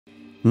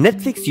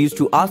Netflix used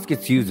to ask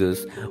its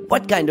users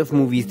what kind of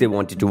movies they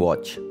wanted to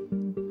watch.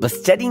 By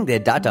studying their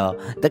data,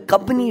 the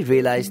company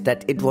realized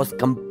that it was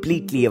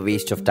completely a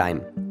waste of time.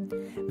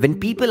 When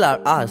people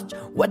are asked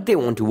what they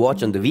want to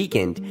watch on the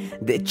weekend,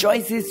 their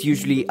choices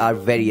usually are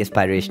very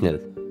aspirational.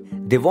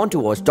 They want to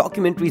watch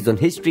documentaries on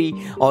history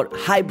or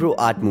highbrow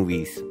art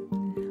movies.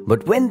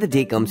 But when the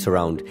day comes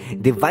around,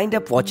 they wind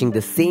up watching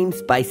the same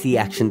spicy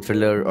action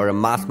thriller or a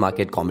mass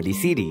market comedy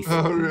series.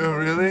 Oh,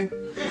 really?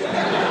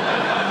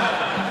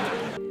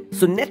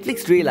 So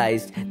Netflix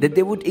realized that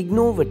they would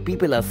ignore what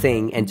people are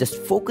saying and just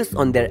focus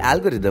on their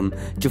algorithm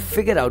to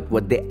figure out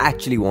what they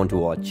actually want to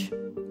watch.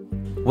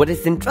 What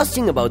is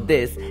interesting about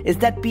this is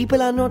that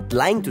people are not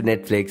lying to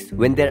Netflix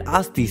when they're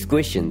asked these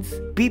questions.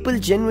 People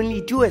genuinely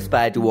do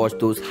aspire to watch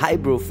those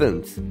highbrow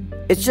films.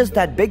 It's just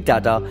that big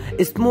data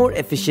is more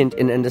efficient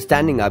in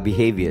understanding our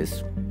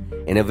behaviors.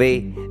 In a way,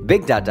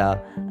 big data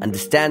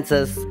understands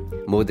us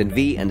more than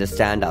we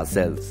understand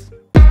ourselves.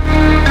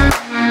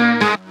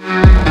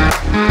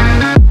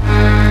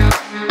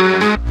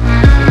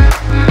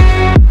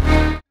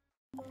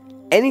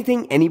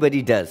 Anything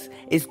anybody does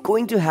is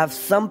going to have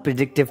some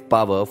predictive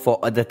power for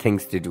other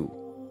things to do.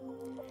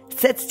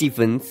 Seth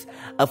Stephens,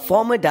 a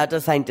former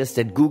data scientist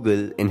at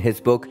Google, in his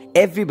book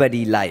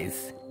Everbody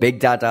Lies, Big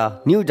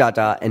Data, New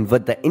Data and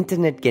What the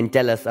Internet Can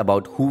Tell Us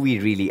About Who We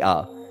Really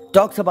Are,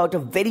 talks about a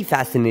very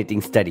fascinating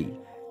study.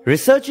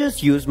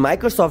 Researchers use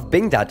Microsoft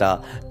Bing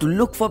data to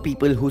look for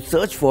people who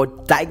search for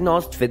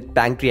diagnosed with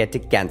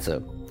pancreatic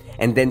cancer,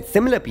 and then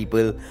similar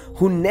people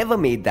who never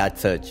made that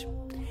search.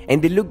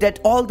 And they looked at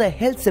all the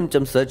health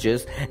symptom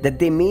searches that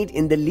they made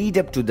in the lead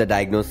up to the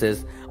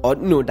diagnosis or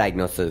no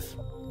diagnosis.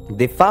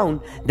 They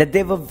found that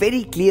there were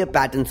very clear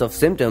patterns of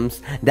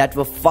symptoms that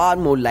were far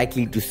more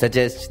likely to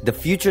suggest the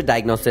future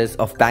diagnosis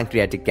of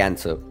pancreatic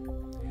cancer.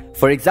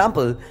 For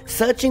example,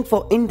 searching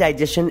for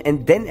indigestion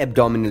and then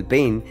abdominal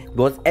pain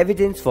was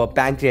evidence for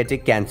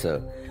pancreatic cancer,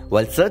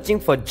 while searching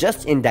for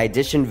just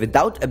indigestion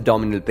without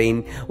abdominal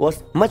pain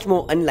was much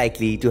more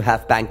unlikely to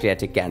have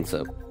pancreatic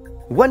cancer.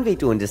 One way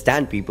to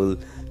understand people,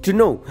 to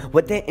know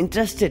what they're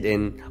interested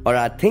in or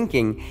are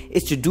thinking,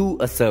 is to do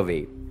a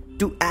survey,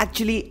 to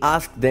actually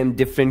ask them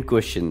different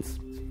questions.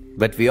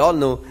 But we all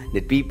know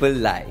that people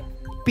lie.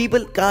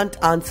 People can't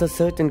answer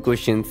certain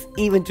questions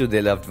even to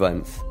their loved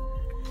ones.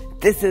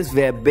 This is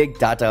where big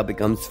data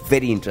becomes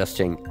very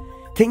interesting.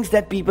 Things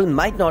that people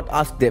might not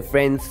ask their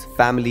friends,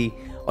 family,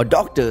 or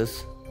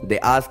doctors, they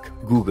ask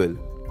Google.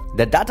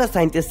 The data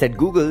scientists at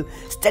Google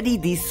study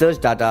these search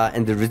data,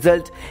 and the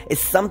result is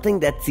something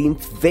that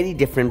seems very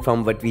different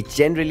from what we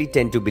generally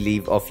tend to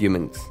believe of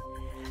humans.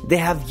 They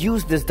have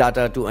used this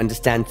data to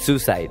understand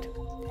suicide.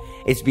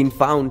 It's been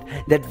found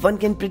that one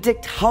can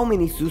predict how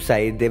many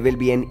suicides there will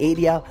be in an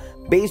area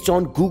based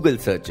on Google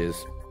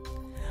searches.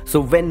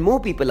 So when more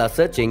people are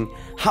searching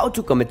how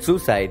to commit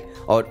suicide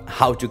or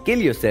how to kill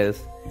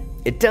yourself,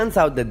 it turns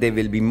out that there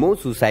will be more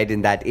suicide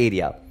in that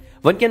area.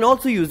 One can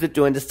also use it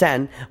to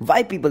understand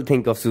why people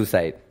think of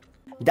suicide.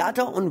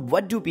 Data on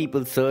what do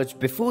people search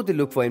before they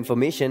look for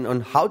information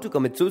on how to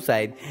commit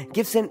suicide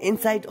gives an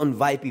insight on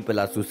why people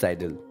are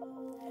suicidal.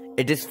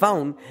 It is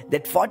found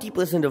that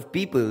 40% of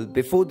people,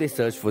 before they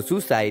search for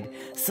suicide,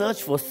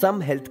 search for some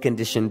health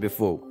condition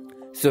before.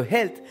 So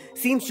health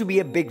seems to be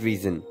a big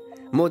reason,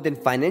 more than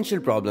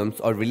financial problems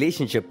or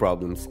relationship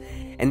problems.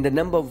 And the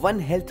number one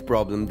health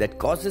problem that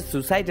causes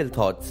suicidal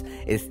thoughts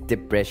is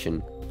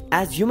depression.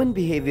 As human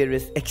behavior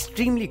is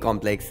extremely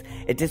complex,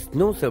 it is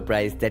no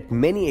surprise that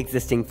many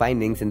existing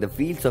findings in the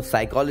fields of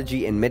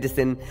psychology and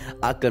medicine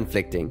are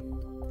conflicting.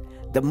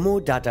 The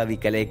more data we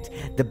collect,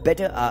 the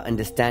better our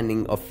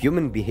understanding of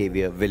human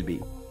behavior will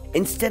be.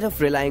 Instead of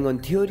relying on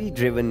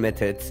theory-driven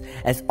methods,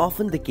 as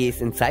often the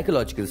case in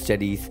psychological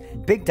studies,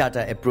 big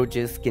data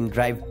approaches can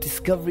drive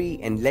discovery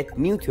and let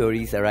new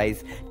theories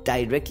arise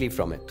directly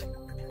from it.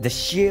 The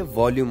sheer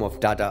volume of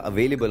data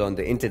available on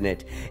the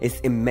internet is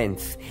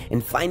immense,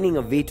 and finding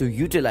a way to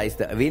utilize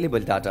the available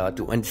data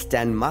to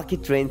understand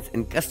market trends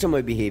and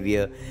customer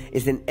behavior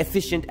is an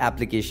efficient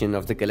application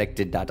of the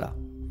collected data.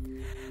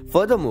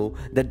 Furthermore,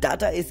 the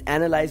data is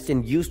analyzed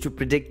and used to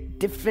predict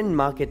different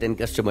market and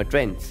customer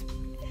trends.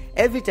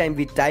 Every time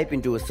we type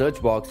into a search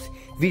box,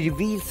 we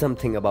reveal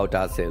something about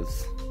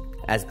ourselves.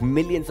 As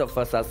millions of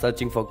us are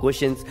searching for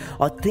questions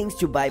or things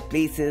to buy,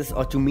 places,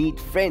 or to meet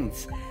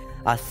friends,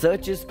 our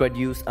searches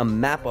produce a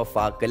map of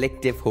our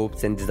collective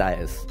hopes and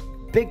desires.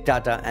 Big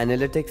data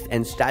analytics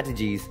and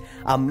strategies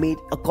are made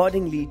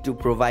accordingly to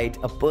provide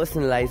a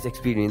personalized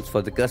experience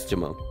for the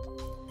customer.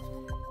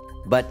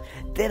 But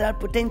there are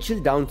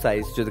potential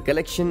downsides to the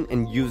collection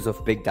and use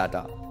of big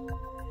data.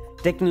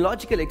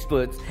 Technological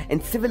experts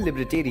and civil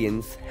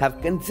libertarians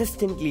have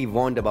consistently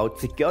warned about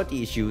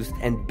security issues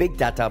and big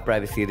data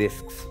privacy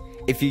risks.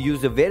 If you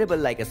use a wearable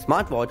like a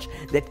smartwatch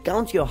that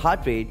counts your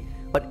heart rate,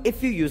 or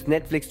if you use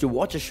Netflix to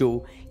watch a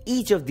show,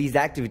 each of these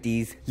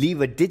activities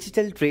leave a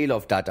digital trail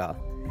of data,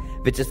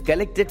 which is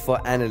collected for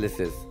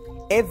analysis.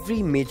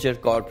 Every major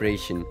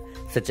corporation,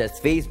 such as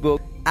Facebook,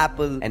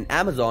 Apple, and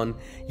Amazon,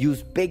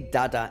 use big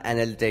data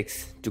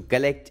analytics to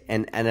collect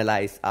and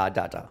analyze our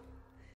data.